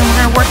heavies, and we're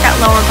going to work that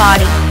lower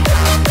body.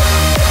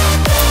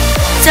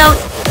 So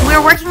we're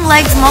working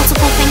legs,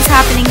 multiple things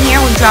happening here.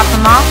 We drop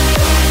them off,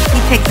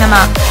 we pick them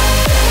up,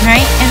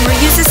 right? And we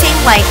use the same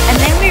leg, and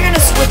then we're going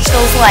to switch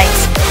those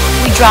legs.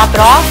 We drop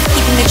it off,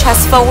 keeping the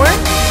chest forward,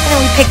 and then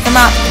we pick them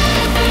up.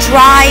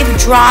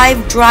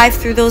 Drive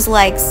through those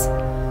legs,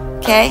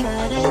 okay?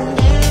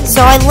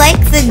 So I like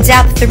the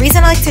depth. The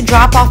reason I like to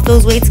drop off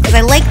those weights because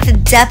I like the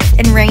depth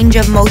and range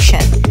of motion.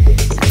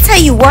 That's how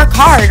you work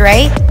hard,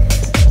 right?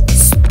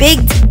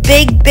 Big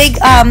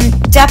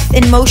depth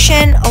in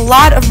motion, a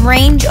lot of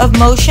range of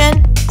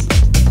motion,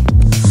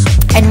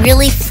 and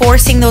really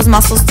forcing those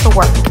muscles to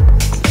work.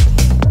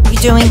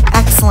 You're doing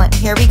excellent.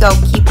 Here we go.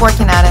 Keep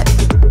working at it.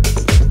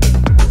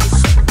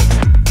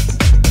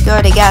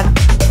 Good, again.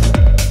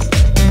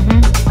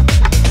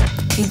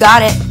 You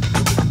got it.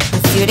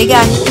 Let's do it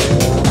again.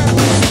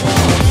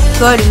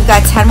 Good. We've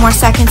got 10 more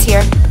seconds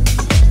here.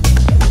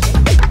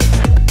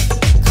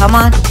 Come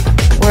on.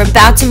 We're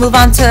about to move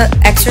on to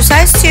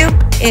exercise 2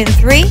 in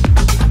 3,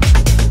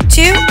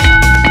 2,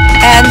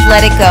 and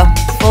let it go.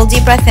 Full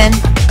deep breath in.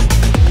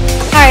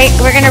 All right,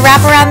 we're going to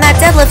wrap around that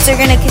deadlift. So you're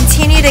going to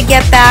continue to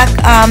get back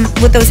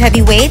with those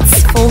heavy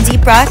weights. Full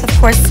deep breath. Of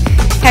course,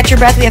 catch your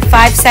breath. We have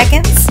 5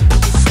 seconds.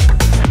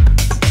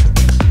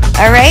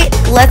 All right,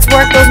 let's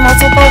work those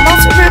multiple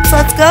muscle groups.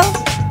 Let's go.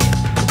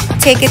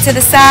 Take it to the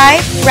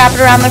side. Wrap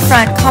it around the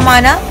front. Come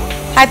on up.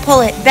 High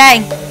pull it.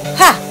 Bang.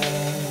 Ha.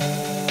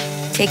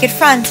 Take it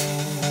front.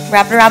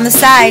 Wrap it around the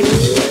side.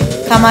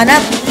 Come on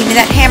up. Give me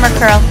that hammer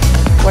curl.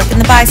 Working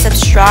the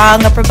biceps.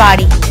 Strong upper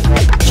body.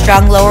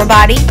 Strong lower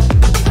body.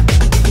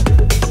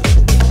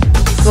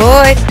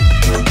 Good.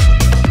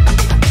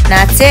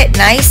 That's it.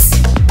 Nice.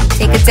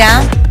 Take it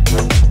down.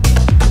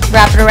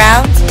 Wrap it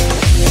around.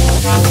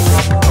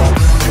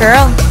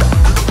 Curl.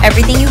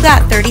 Everything you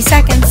got. 30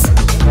 seconds.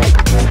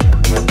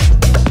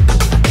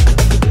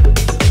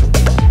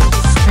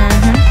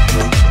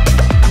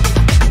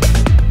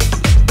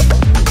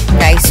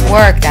 Nice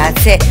work.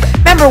 That's it.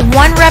 Remember,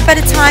 1 rep at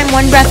a time,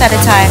 1 breath at a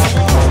time.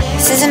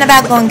 This isn't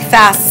about going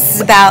fast. This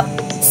is about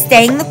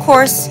staying the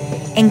course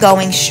and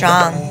going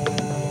strong.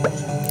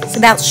 It's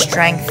about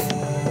strength.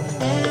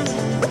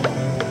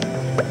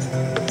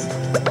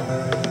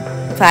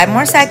 5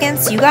 more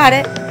seconds. You got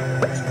it.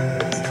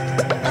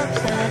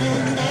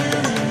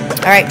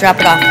 All right, drop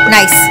it off.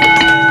 Nice.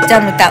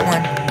 Done with that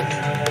one.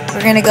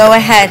 We're going to go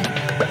ahead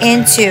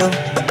into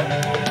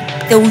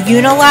the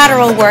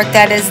unilateral work.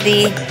 That is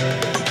the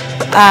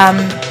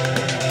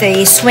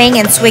swing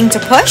and swing to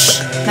push.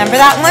 Remember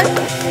that one?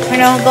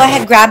 We're going to go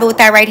ahead, grab it with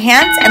that right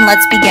hand, and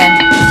let's begin.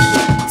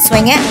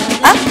 Swing it,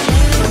 up,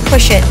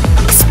 push it.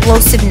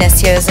 Explosiveness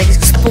here. There's like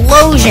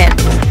explosion.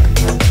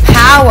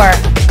 Power.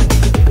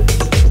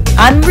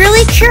 I'm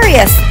really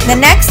curious. The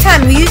next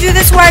time you do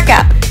this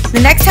workout, the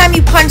next time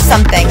you punch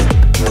something,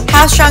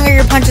 how strong are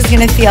your punches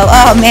going to feel?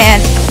 Oh man,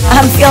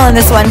 I'm feeling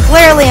this one.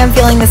 Clearly I'm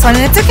feeling this one.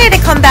 And it's okay to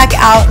come back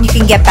out and you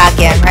can get back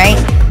in, right?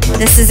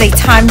 This is a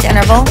timed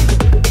interval.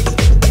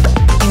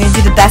 You're going to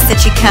do the best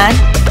that you can.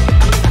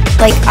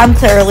 Like, I'm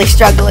clearly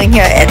struggling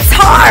here. It's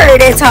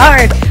hard.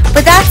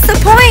 But that's the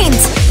point.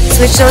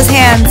 Switch those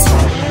hands.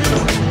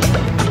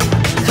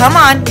 Come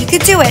on, you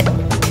could do it.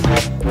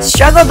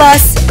 Struggle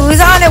bus.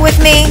 Who's on it with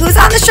me? Who's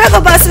on the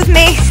struggle bus with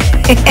me?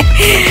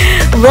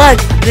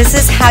 Look, this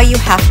is how you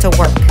have to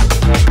work.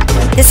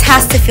 This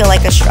has to feel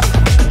like a struggle,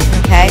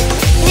 okay?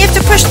 And you have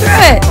to push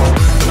through it.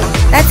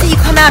 That's how you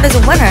come out as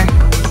a winner.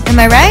 Am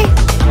I right?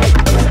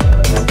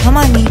 Come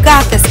on, you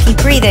got this. Keep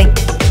breathing.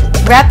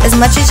 Rep as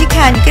much as you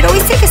can. You could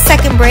always take a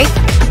second break.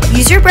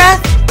 Use your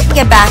breath and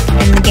get back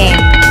in the game.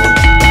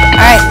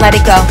 Alright, let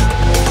it go.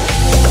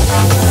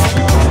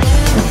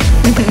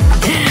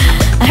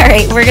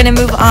 Alright, we're gonna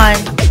move on.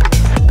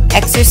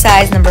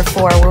 Exercise number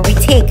 4, where we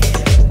take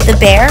the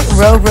bear,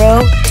 row,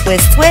 row,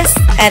 twist, twist,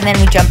 and then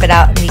we jump it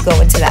out and we go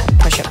into that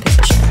push-up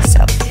position.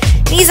 So,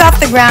 knees off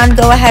the ground,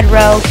 go ahead,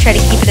 row, try to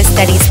keep it as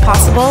steady as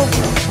possible.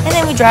 And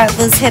then we drive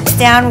those hips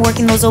down,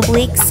 working those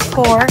obliques,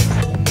 core.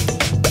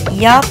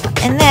 Yup,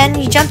 and then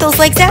you jump those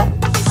legs out.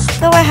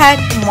 Go ahead,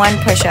 1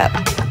 push-up.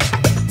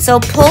 So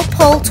pull,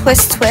 pull,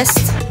 twist,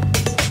 twist,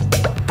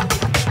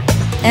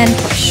 and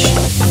push.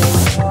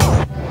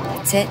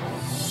 That's it.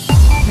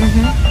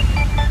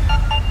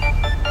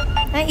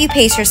 Now you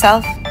pace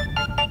yourself.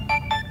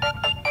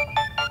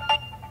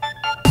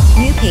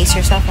 You pace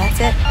yourself, that's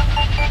it.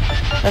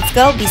 Let's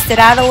go, beast it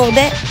out a little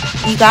bit.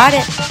 You got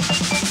it.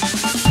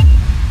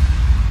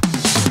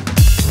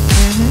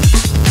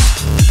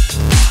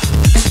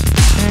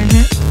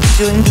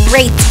 Doing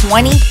great.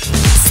 20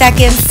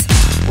 seconds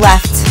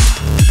left.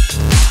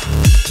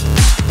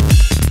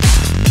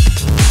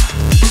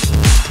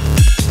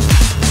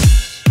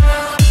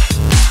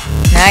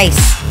 Nice.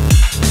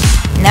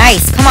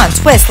 Nice. Come on,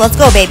 twist. Let's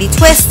go, baby.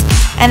 Twist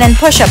and then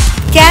push up.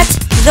 Get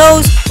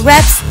those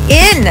reps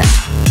in.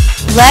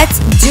 Let's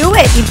do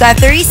it. You've got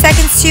 30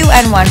 seconds, 2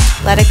 and 1.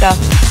 Let it go.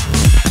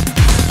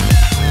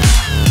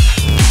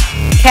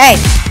 Okay.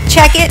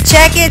 Check it,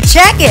 check it,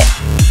 check it.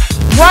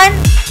 1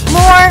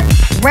 more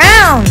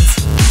round.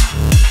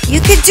 You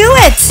could do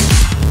it.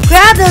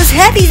 Grab those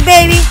heavies,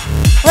 baby.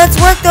 Let's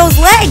work those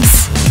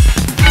legs.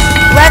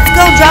 Let's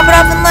go. Drop it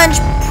off and lunge.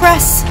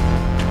 Press.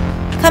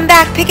 Come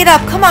back. Pick it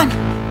up. Come on.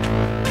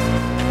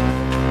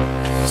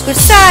 Switch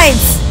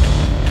sides.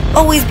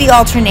 Always be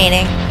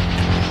alternating.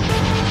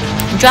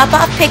 Drop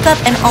off, pick up,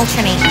 and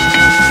alternate.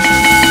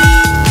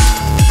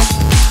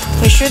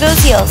 Push through those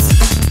heels.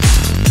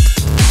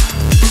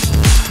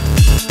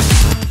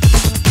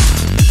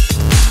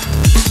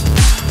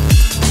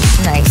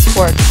 Nice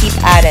work.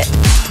 Keep at it.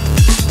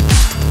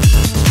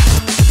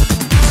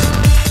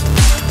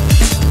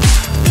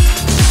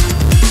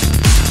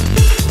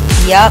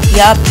 Yup.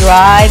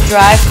 Drive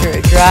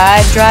through.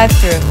 Drive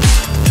through.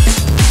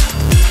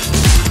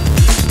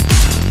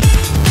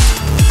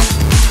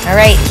 All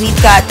right,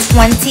 we've got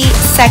 20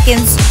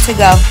 seconds to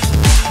go.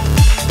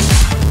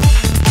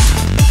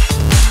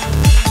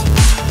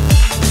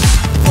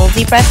 Full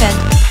deep breath in.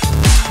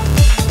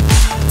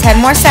 10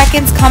 more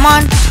seconds. Come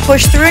on.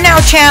 Push through now,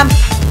 champ.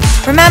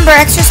 Remember,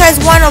 exercise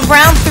 1 of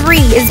round 3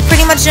 is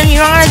pretty much done. You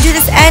don't want to do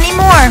this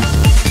anymore.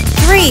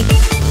 3,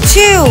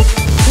 2,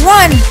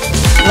 1.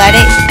 Let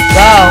it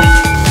go.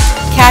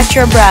 Catch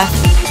your breath.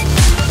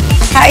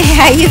 How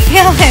you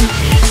feeling?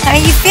 How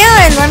you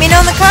feeling? Let me know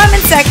in the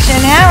comment section.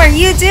 How are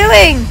you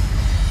doing?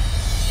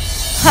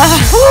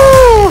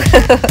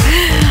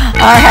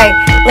 All right,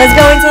 let's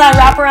go into that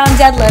wraparound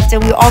deadlift,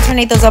 and we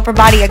alternate those upper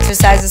body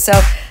exercises. So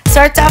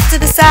start off to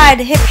the side,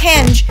 hip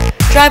hinge,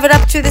 drive it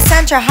up to the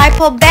center, high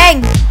pull,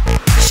 bang.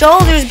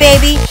 Shoulders,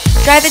 baby.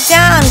 Drive it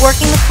down,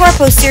 working the core,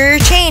 posterior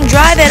chain.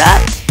 Drive it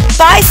up.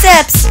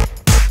 Biceps.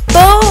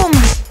 Boom.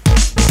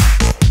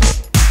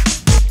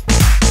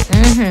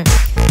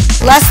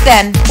 Less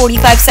than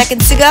 45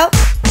 seconds to go.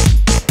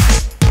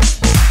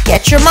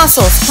 Get your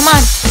muscles. Come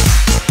on.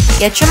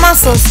 Get your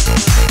muscles.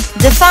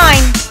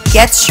 Define.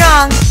 Get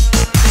strong.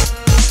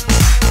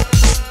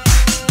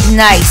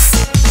 Nice.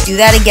 Do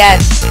that again.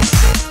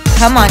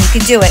 Come on, you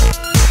can do it.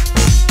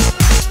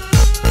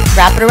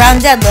 Wrap it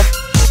around deadlift.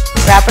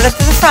 Wrap it up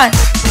to the front.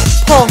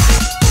 Pull.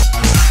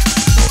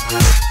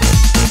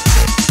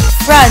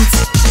 Front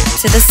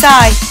to the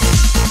side.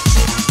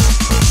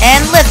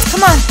 And lift.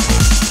 Come on.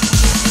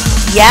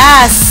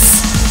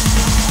 Yes.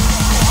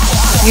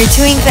 You're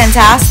doing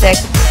fantastic.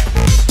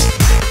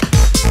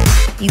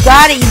 You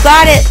got it. You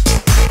got it.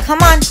 Come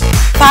on.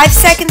 5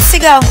 seconds to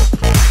go.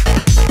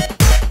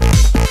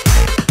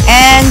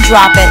 And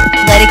drop it.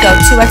 Let it go.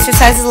 2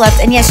 exercises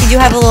left. And yes, you do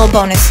have a little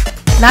bonus.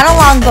 Not a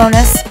long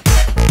bonus,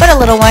 but a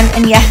little one.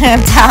 And yeah,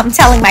 I'm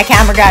telling my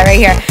camera guy right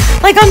here,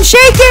 like, I'm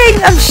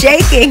shaking. I'm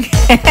shaking.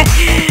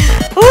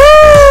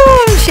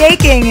 Ooh, I'm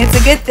shaking. It's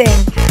a good thing.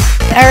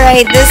 All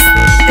right, this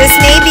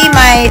may be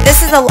I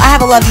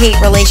have a love-hate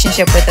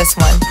relationship with this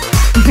one.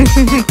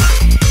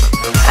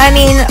 I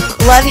mean,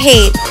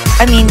 love-hate.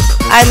 I mean,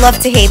 I love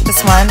to hate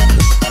this one,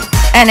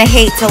 and I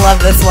hate to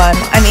love this one.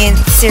 I mean,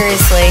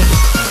 seriously.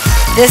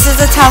 This is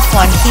a tough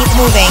one. Keep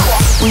moving.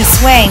 We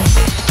swing,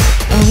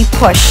 and we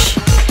push.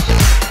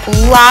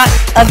 Lot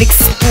of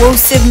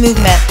explosive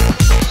movement.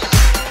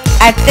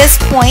 At this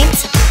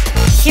point,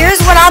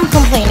 here's what I'm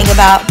complaining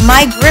about.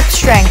 My grip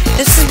strength.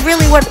 This is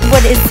really what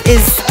is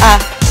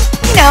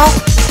you know,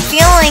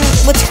 feeling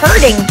what's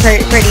hurting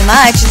pretty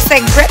much. It's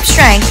like grip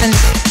strength. And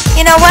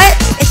you know what?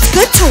 It's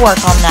good to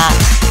work on that.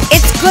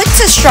 It's good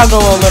to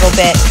struggle a little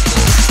bit,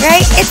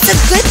 right? It's a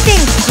good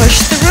thing.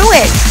 Push through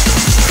it.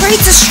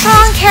 Creates a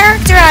strong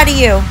character out of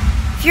you.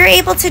 If you're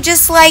able to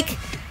just, like,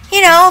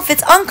 you know, if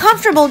it's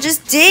uncomfortable,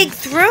 just dig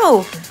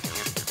through.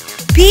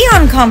 be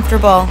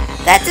uncomfortable.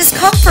 That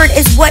discomfort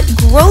is what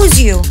grows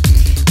you.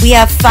 We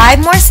have 5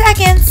 more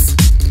seconds,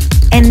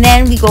 and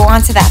then we go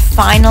on to that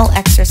final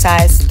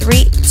exercise.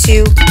 3,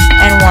 2,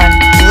 and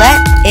 1.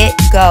 Let it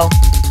go.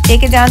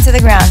 Take it down to the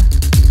ground.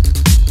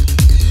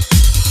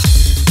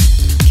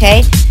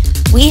 Okay,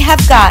 we have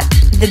got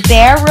the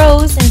bear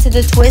rows into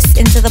the twist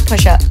into the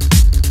push-up.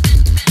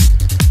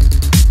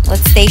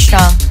 Let's stay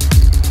strong.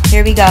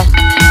 Here we go.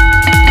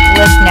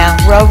 Lift now.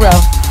 Row,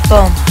 row.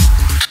 Boom.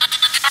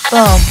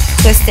 Boom.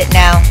 Twist it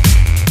now.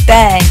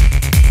 Bang.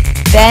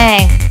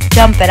 Bang.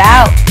 Jump it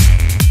out.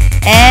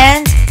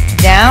 And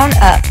down,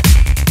 up.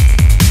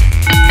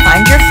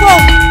 Find your flow.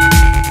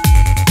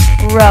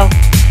 Row.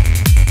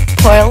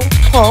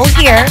 Pull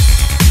here.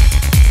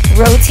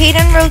 Rotate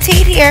and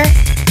rotate here.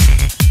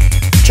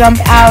 Jump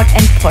out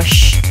and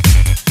push.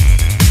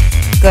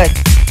 Good.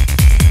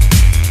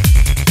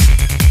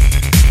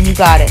 You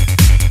got it.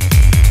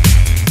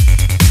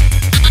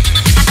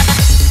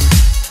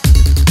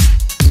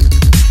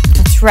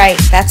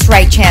 That's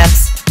right,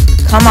 champs.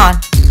 Come on.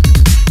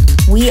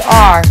 We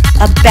are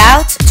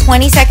about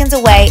 20 seconds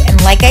away,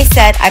 and like I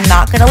said, I'm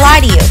not going to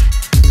lie to you.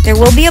 There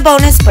will be a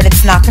bonus, but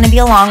it's not going to be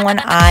a long one,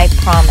 I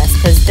promise,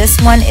 because this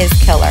one is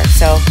killer.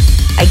 So,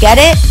 I get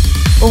it,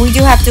 but we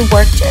do have to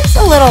work just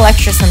a little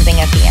extra something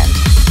at the end.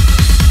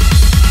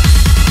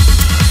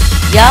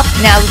 Yup,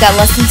 now we've got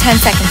less than 10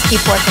 seconds.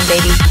 Keep working,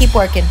 baby. Keep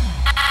working.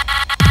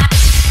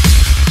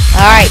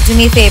 Alright, do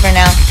me a favor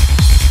now.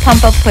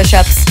 Pump up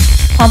push-ups.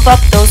 Pump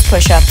up those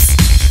push-ups.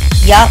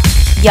 Yup,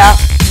 yup,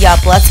 yup.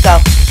 Let's go.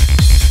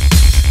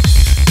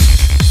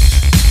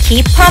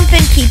 Keep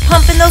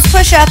pumping those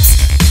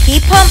push-ups.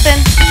 Keep pumping.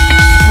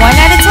 One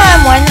at a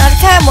time, one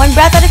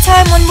breath at a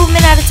time, one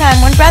movement at a time,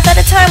 one breath at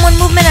a time, one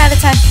movement at a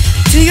time.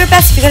 Do your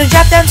best. If you're going to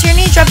drop down to your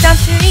knees, drop down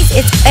to your knees.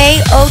 It's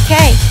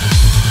A-okay.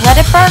 Let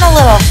it burn a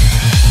little.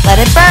 Let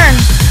it burn.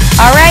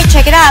 All right,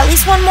 check it out. At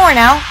least one more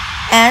now.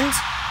 And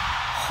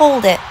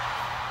hold it.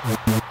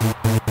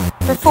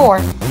 For 4,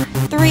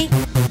 3, 2,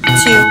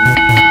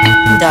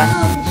 done.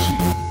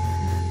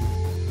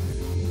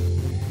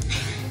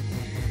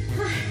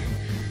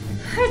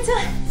 We're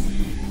done.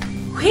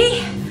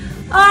 We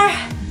are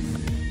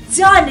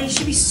done. You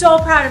should be so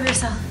proud of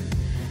yourself.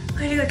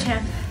 Way to go,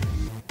 champ.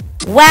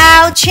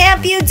 Wow,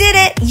 champ, you did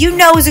it. You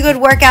know it was a good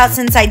workout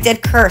since I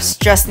did curse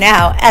just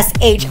now.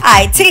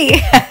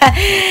 S-H-I-T.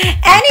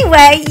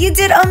 Anyway, you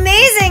did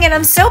amazing, and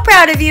I'm so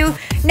proud of you.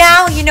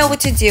 Now you know what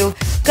to do.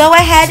 Go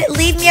ahead,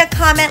 leave me a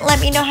comment. Let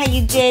me know how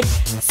you did.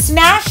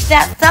 Smash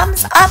that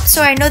thumbs up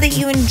so I know that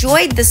you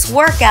enjoyed this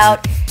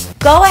workout.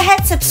 Go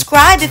ahead,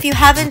 subscribe if you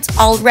haven't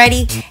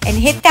already, and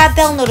hit that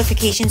bell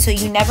notification so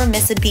you never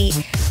miss a beat.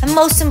 And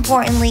most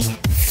importantly,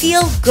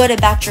 feel good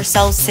about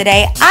yourselves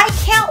today. I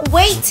can't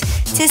wait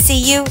to see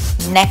you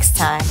next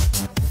time.